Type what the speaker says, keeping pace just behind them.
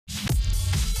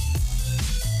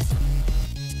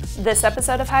This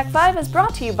episode of Hak5 is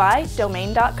brought to you by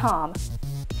Domain.com.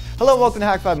 Hello, welcome to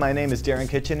Hak5. My name is Darren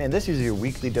Kitchen, and this is your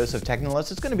weekly dose of tech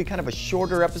knowledge. It's going to be kind of a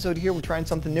shorter episode here. We're trying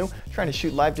something new, trying to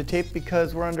shoot live to tape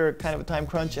because we're under kind of a time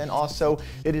crunch, and also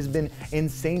it has been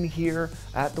insane here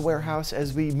at the warehouse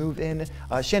as we move in.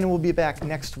 Shannon will be back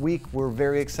next week. We're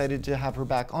very excited to have her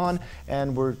back on,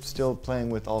 and we're still playing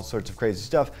with all sorts of crazy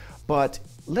stuff. But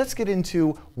let's get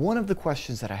into one of the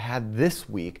questions that I had this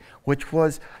week, which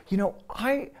was,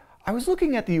 I was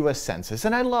looking at the US Census,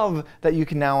 and I love that you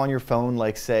can now on your phone,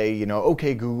 like say,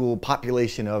 okay, Google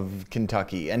population of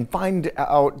Kentucky, and find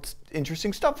out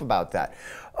interesting stuff about that.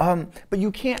 But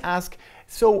you can't ask,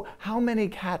 so how many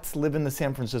cats live in the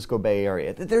San Francisco Bay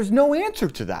Area? There's no answer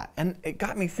to that. And it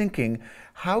got me thinking,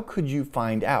 how could you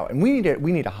find out? And we need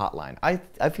a hotline.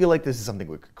 I feel like this is something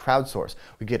we could crowdsource.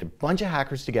 We get a bunch of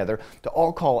hackers together to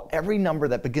all call every number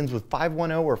that begins with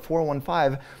 510 or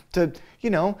 415 to,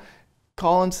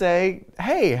 call and say,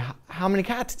 hey, how many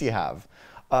cats do you have?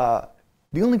 The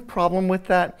only problem with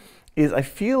that is I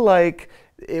feel like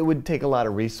it would take a lot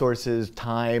of resources,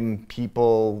 time,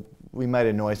 people. We might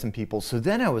annoy some people. So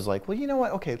then I was like, well, you know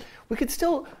what? Okay, we could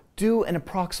still do an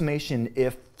approximation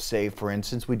if, say, for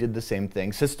instance, we did the same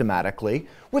thing systematically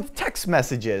with text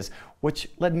messages, which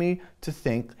led me to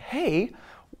think, hey,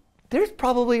 there's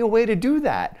probably a way to do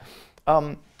that.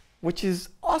 Which is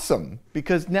awesome,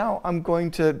 because now I'm going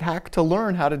to hack to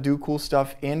learn how to do cool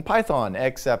stuff in Python,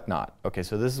 except not. Okay,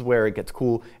 so this is where it gets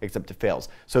cool, except it fails.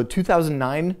 So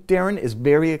 2009, Darren is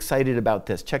very excited about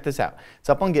this. Check this out. It's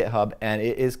up on GitHub, and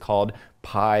it is called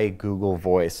Google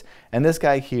Voice. And this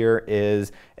guy here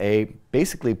is a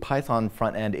basically Python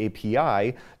front-end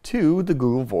API to the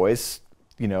Google Voice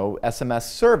SMS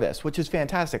service, which is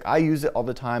fantastic. I use it all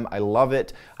the time. I love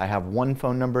it. I have one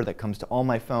phone number that comes to all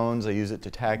my phones. I use it to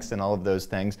text and all of those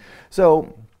things.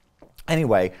 So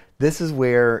anyway, this is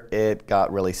where it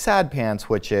got really sad pants,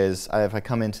 which is if I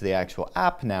come into the actual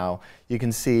app now, you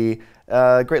can see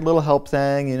a great little help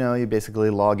thing. You basically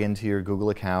log into your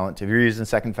Google account. If you're using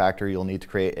second factor, you'll need to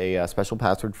create a special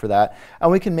password for that.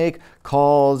 And we can make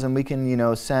calls, and we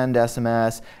can send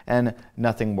SMS, and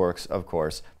nothing works, of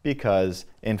course, because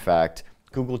in fact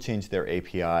Google changed their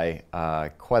API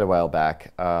quite a while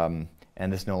back, and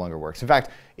this no longer works. In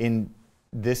fact, in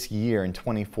this year, in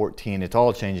 2014, it's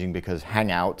all changing because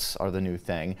Hangouts are the new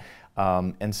thing.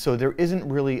 And so there isn't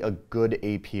really a good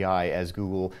API as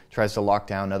Google tries to lock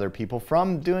down other people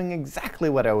from doing exactly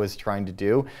what I was trying to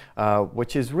do,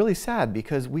 which is really sad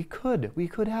because we could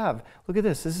have. Look at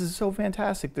this. This is so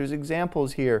fantastic. There's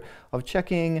examples here of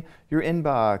checking your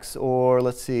inbox, or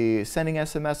let's see, sending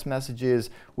SMS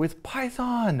messages with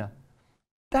Python.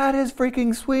 That is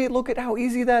freaking sweet. Look at how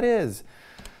easy that is.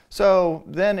 So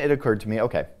then it occurred to me,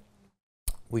 okay,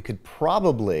 we could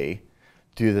probably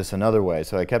do this another way.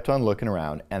 So I kept on looking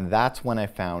around, and that's when I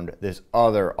found this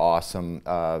other awesome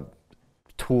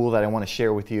tool that I want to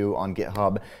share with you on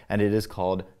GitHub, and it is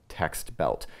called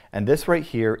textbelt. And this right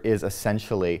here is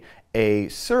essentially a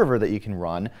server that you can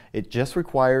run. It just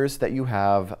requires that you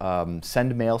have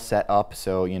send mail set up,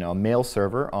 so a mail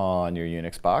server on your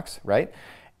Unix box, right?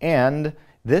 And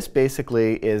this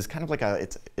basically is kind of like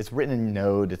it's written in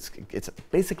Node. It's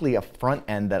basically a front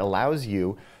end that allows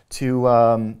you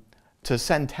to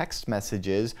send text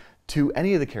messages to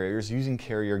any of the carriers using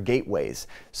carrier gateways.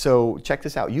 So check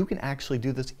this out. You can actually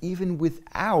do this even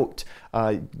without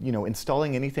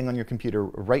installing anything on your computer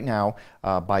right now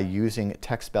by using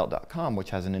textbelt.com, which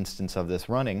has an instance of this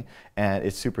running, and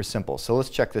it's super simple. So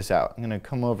let's check this out. I'm going to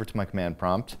come over to my command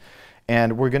prompt,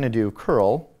 and we're going to do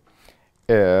curl,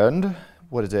 and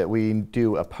what is it? We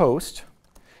do a post,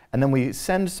 and then we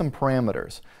send some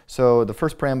parameters. So the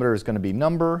first parameter is going to be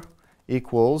number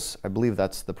equals, I believe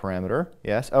that's the parameter,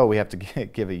 yes. Oh, we have to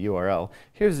give a URL.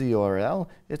 Here's the URL.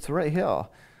 It's right here.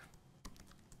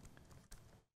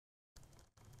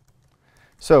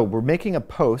 So we're making a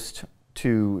post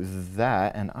to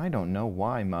that, and I don't know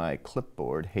why my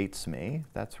clipboard hates me.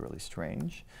 That's really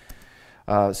strange.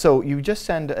 So you just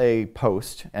send a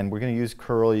post, and we're going to use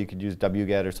curl. You could use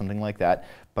wget or something like that.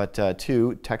 But to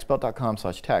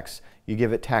textbelt.com/text, you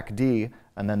give it tacd,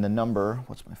 and then the number.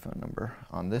 What's my phone number?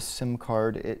 On this SIM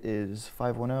card, it is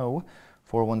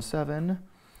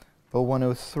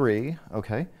 510-417-0103.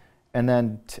 Okay, and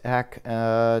then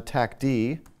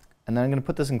tacd, and then I'm going to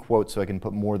put this in quotes so I can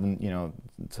put more than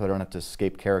so I don't have to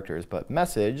escape characters. But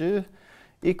message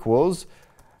equals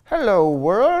hello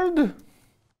world.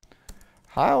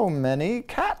 How many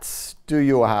cats do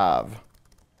you have?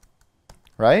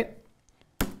 Right?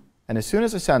 And as soon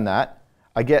as I send that,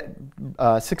 I get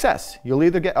success. You'll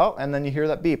either get, oh, and then you hear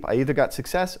that beep. I either got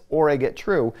success or I get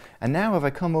true. And now if I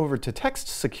come over to Text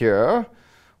Secure,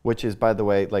 which is, by the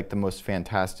way, like the most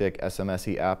fantastic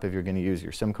SMS-y app if you're going to use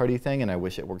your SIM card-y thing, and I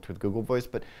wish it worked with Google Voice,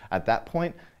 but at that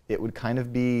point, it would kind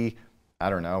of be, I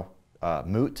don't know,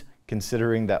 moot,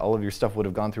 considering that all of your stuff would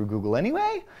have gone through Google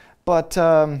anyway. But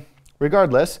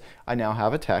regardless, I now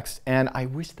have a text, and I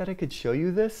wish that I could show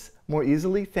you this more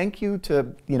easily. Thank you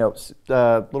to,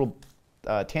 little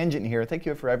tangent here. Thank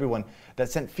you for everyone that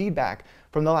sent feedback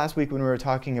from the last week when we were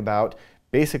talking about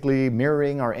basically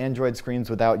mirroring our Android screens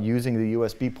without using the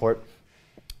USB port.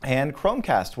 And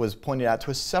Chromecast was pointed out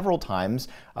to us several times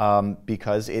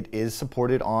because it is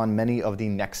supported on many of the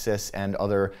Nexus and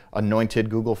other anointed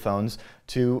Google phones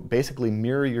to basically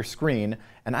mirror your screen.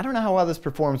 And I don't know how well this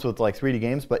performs with like 3D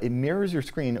games, but it mirrors your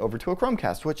screen over to a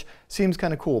Chromecast, which seems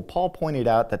kind of cool. Paul pointed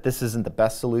out that this isn't the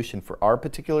best solution for our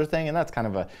particular thing, and that's kind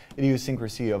of an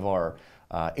idiosyncrasy of our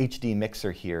HD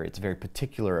mixer here. It's very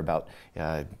particular about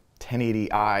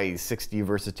 1080i 60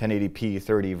 versus 1080p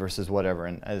 30 versus whatever,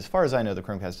 and as far as I know, the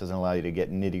Chromecast doesn't allow you to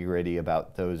get nitty-gritty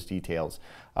about those details.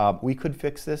 We could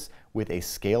fix this with a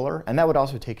scaler, and that would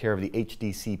also take care of the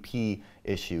HDCP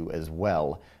issue as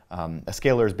well. A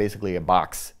scaler is basically a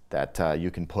box that you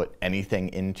can put anything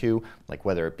into, like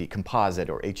whether it be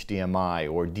composite or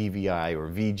HDMI or DVI or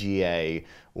VGA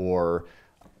or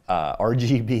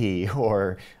RGB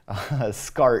or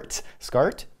SCART.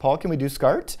 SCART? Paul, can we do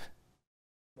SCART?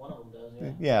 One of them does,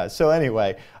 yeah. Yeah, so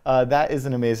anyway, that is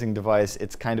an amazing device.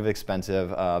 It's kind of expensive,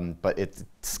 but it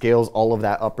scales all of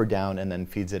that up or down and then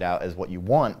feeds it out as what you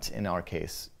want, in our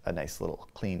case, a nice little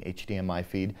clean HDMI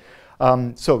feed.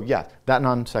 So yeah, that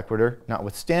non sequitur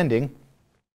notwithstanding,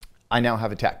 I now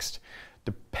have a text.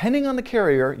 Depending on the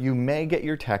carrier, you may get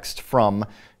your text from,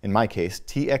 in my case,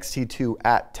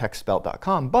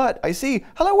 txt2@textbelt.com. But I see,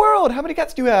 hello world, how many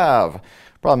cats do you have?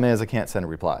 Problem is I can't send a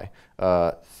reply.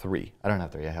 3. I don't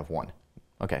have 3, I have 1.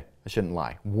 Okay, I shouldn't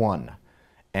lie. 1.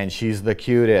 And she's the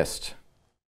cutest.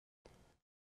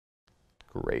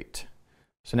 Great.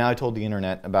 So now I told the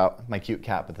internet about my cute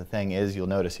cat, but the thing is, you'll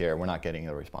notice here, we're not getting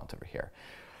a response over here.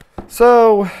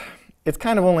 So it's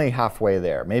kind of only halfway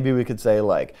there. Maybe we could say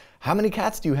like, how many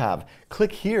cats do you have?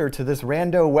 Click here to this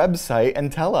rando website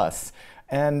and tell us.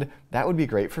 And that would be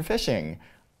great for fishing,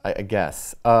 I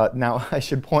guess. Now I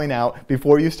should point out,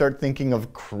 before you start thinking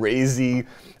of crazy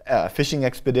fishing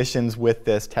expeditions with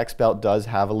this, textbelt does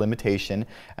have a limitation,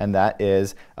 and that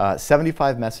is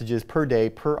 75 messages per day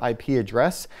per IP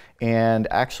address. And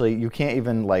actually, you can't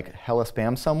even like hella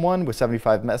spam someone with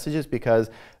 75 messages because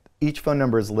each phone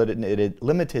number is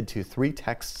limited to 3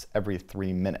 texts every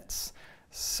 3 minutes.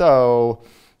 So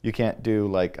you can't do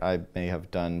like I may have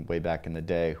done way back in the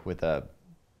day with a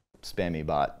spammy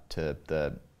bot to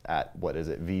the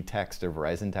vtext or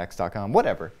verizontext.com,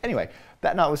 whatever. Anyway,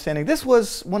 that notwithstanding, this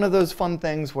was one of those fun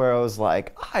things where I was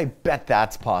like, I bet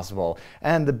that's possible.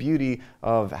 And the beauty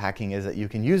of hacking is that you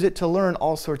can use it to learn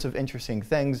all sorts of interesting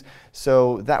things.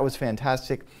 So that was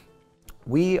fantastic.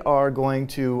 We are going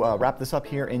to wrap this up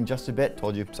here in just a bit.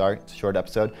 Told you, sorry, it's a short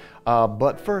episode.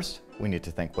 But first, we need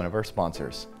to thank one of our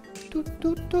sponsors.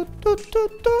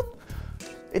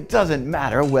 It doesn't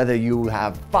matter whether you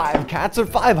have 5 cats or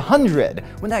 500.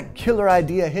 When that killer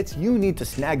idea hits, you need to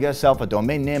snag yourself a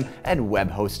domain name and web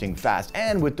hosting fast.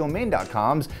 And with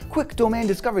Domain.com's quick domain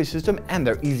discovery system and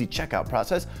their easy checkout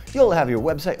process, you'll have your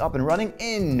website up and running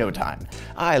in no time.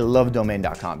 I love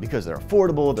Domain.com because they're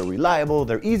affordable, they're reliable,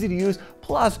 they're easy to use,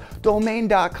 plus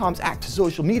Domain.com's active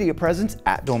social media presence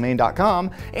at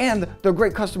Domain.com and their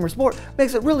great customer support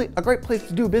makes it really a great place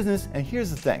to do business. And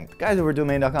here's the thing, the guys over at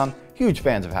Domain.com, huge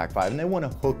fans of Hak5, and they want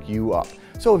to hook you up.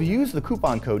 So if you use the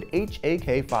coupon code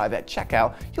HAK5 at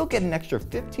checkout, you'll get an extra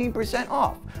 15%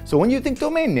 off. So when you think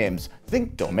domain names,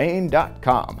 think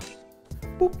Domain.com.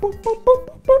 Boop, boop, boop,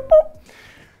 boop, boop, boop.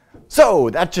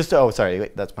 So that just, oh sorry,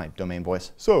 wait, that's my domain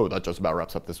voice. So that just about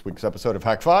wraps up this week's episode of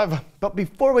Hak5. But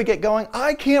before we get going,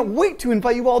 I can't wait to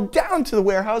invite you all down to the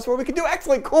warehouse where we can do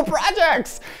excellent cool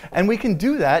projects. And we can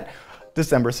do that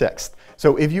December 6th.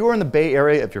 So if you are in the Bay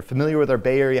Area, if you're familiar with our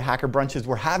Bay Area hacker brunches,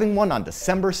 we're having one on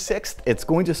December 6th. It's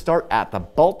going to start at the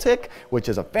Baltic, which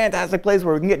is a fantastic place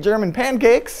where we can get German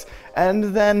pancakes. And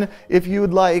then if you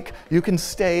would like, you can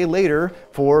stay later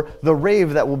for the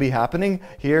rave that will be happening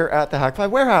here at the Hak5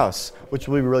 warehouse, which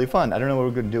will be really fun. I don't know what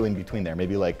we're going to do in between there.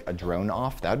 Maybe like a drone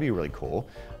off. That would be really cool.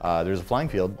 There's a flying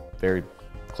field very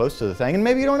close to the thing, and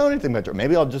maybe you don't know anything about drones.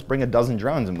 Maybe I'll just bring a dozen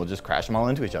drones and we'll just crash them all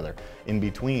into each other in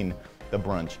between the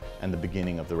brunch and the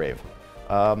beginning of the rave.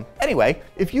 Anyway,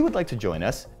 if you would like to join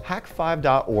us,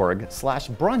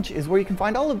 hak5.org/brunch is where you can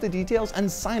find all of the details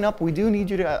and sign up. We do need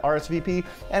you to RSVP,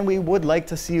 and we would like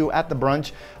to see you at the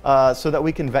brunch so that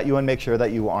we can vet you and make sure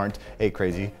that you aren't a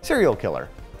crazy serial killer.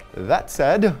 That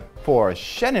said, for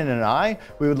Shannon and I,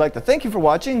 we would like to thank you for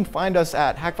watching. Find us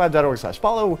at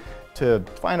hak5.org/follow to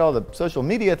find all the social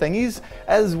media thingies,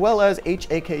 as well as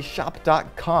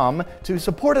hakshop.com to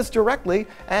support us directly.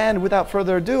 And without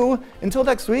further ado, until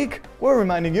next week, we're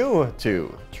reminding you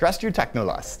to trust your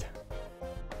technolust.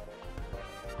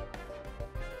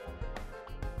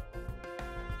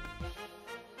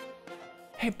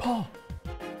 Hey, Paul.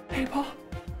 Hey, Paul.